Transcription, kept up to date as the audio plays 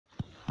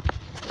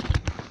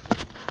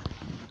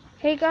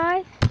Hey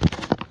guys,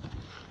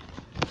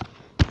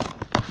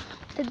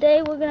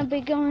 today we're gonna be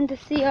going to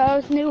see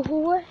our new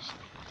horse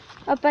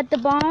up at the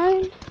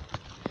barn.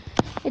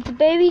 It's a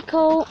baby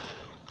colt,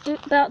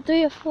 about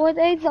 3 or 4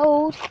 days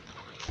old.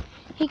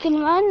 He can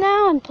run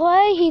now and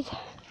play. He's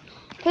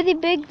pretty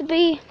big to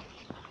be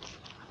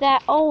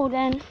that old,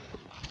 and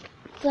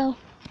so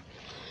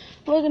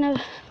we're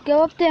gonna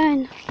go up there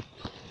and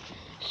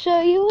show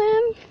you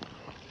him,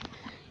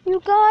 you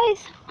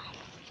guys.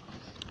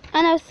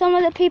 I know some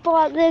of the people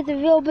out there is a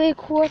real big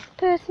horse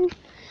person,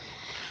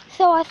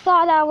 so I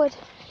thought I would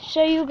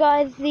show you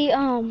guys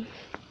the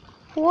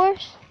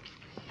horse.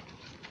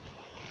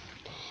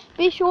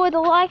 Be sure to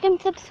like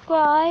and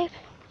subscribe.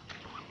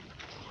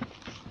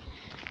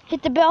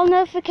 Hit the bell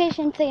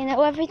notification so you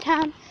know every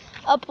time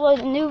I upload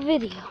a new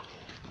video.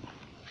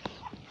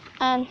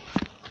 And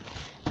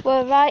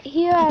we're right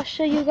here. I'll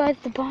show you guys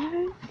the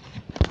barn.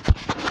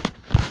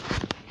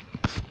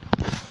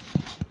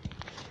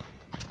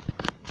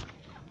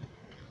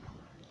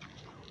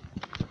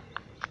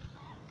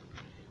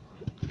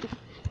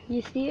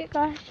 You see it,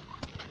 guys?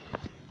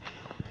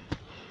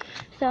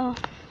 So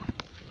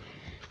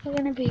we're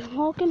gonna be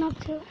walking up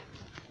to it.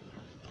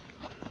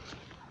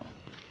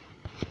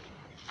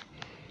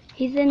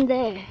 He's in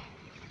there.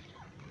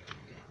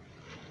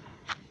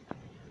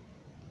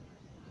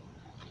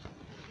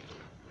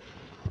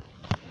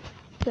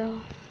 So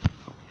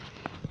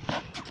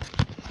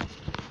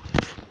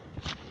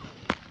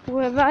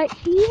we're right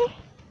here.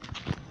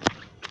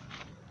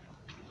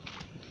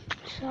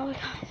 So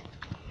guys,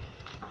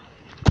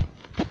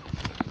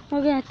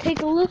 we're gonna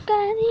take a look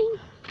at him.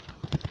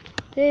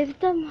 There's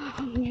the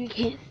mom. You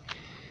can't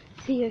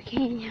see her,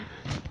 can you?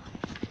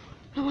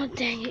 Oh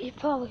dang it, you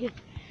probably could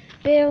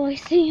barely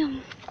see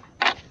him.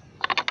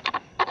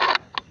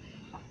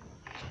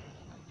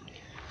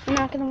 I'm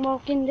not gonna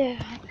walk in there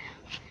right now.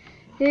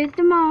 There's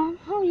the mom.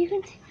 Oh, you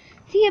can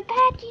see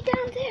Apache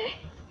down there.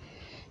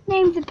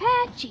 Name's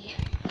Apache.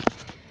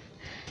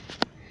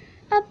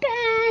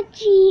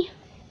 Apache.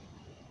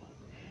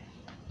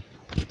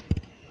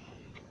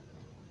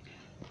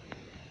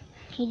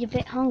 He's a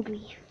bit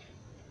hungry.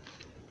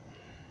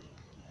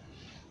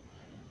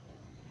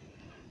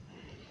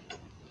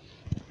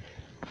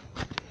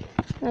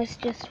 Let's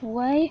just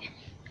wait.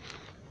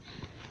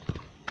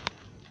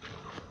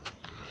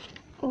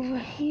 Over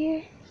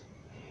here,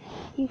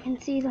 you can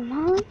see the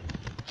mom.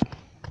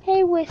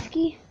 Hey,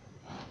 Whiskey.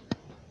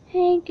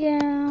 Hey,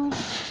 girl.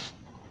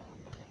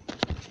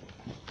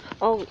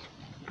 Oh,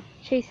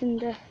 chasing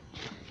the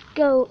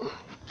goat.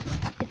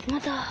 It's my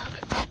dog.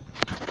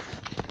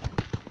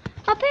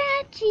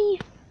 Apache.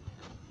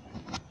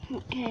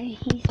 Okay,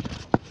 he's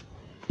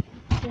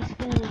just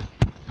gonna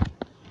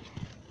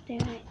stay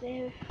right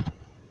there.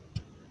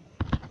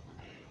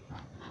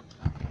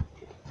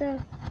 So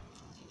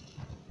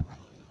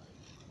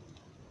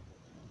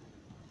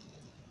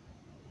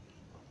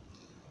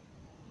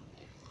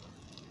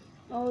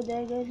oh,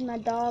 there goes my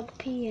dog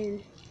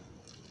peeing.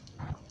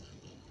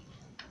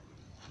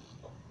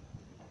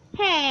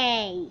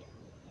 Hey!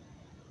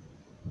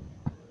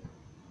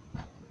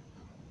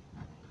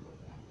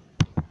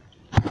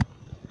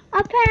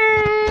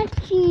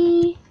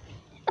 Apache!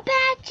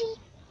 Apache!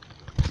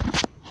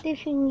 See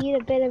if you can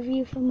get a better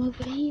view from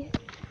over here.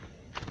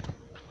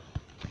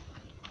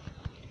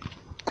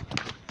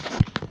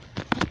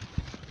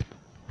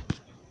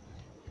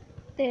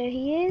 There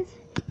he is.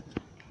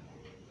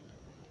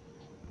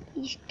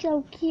 He's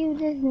so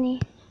cute, isn't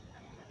he?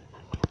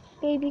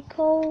 Baby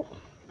colt.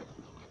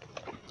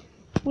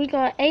 We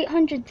got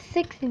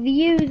 806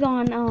 views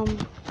on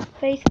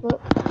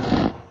Facebook,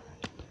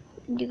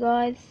 you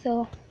guys.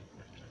 So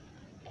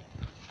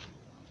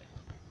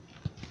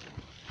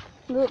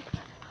look,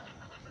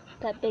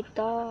 that big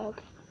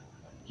dog.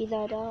 He's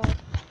our dog.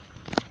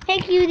 Hey,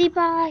 Cutie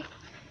Pie.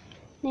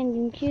 Named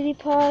him Cutie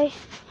Pie,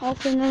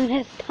 also known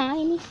as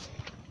Tiny,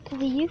 because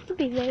he used to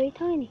be very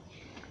tiny.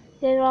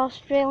 There's an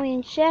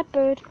Australian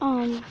Shepherd.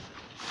 His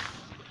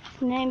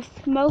name's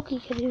Smokey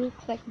because he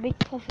looks like a big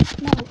puff of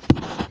smoke.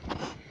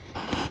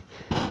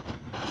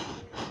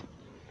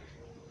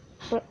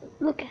 But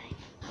look at him.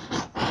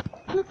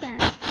 Look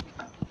at him.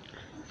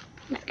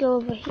 Let's go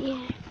over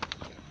here.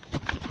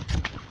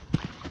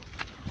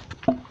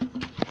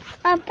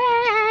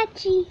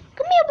 Apache,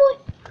 come here, boy.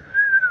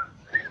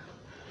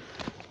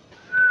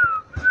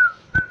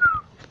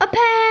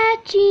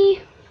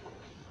 Apache.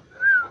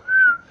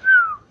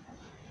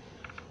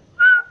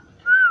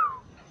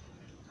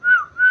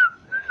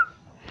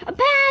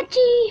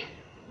 Apache.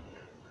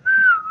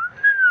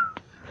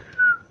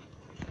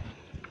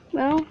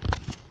 Well,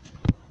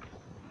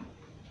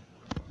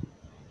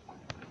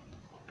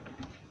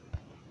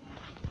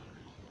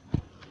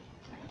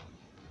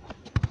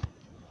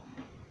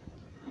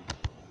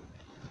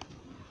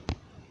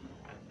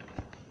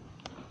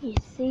 you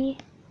see,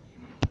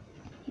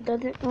 he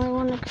doesn't really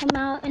want to come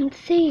out and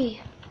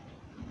see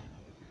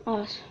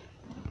us.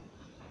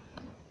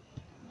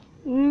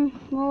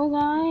 Well,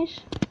 guys,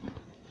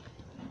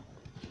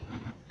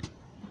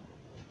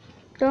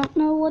 don't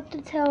know what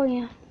to tell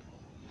you.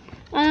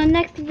 On the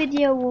next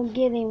video, we'll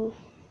get him,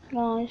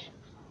 guys.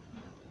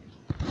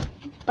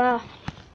 Bye.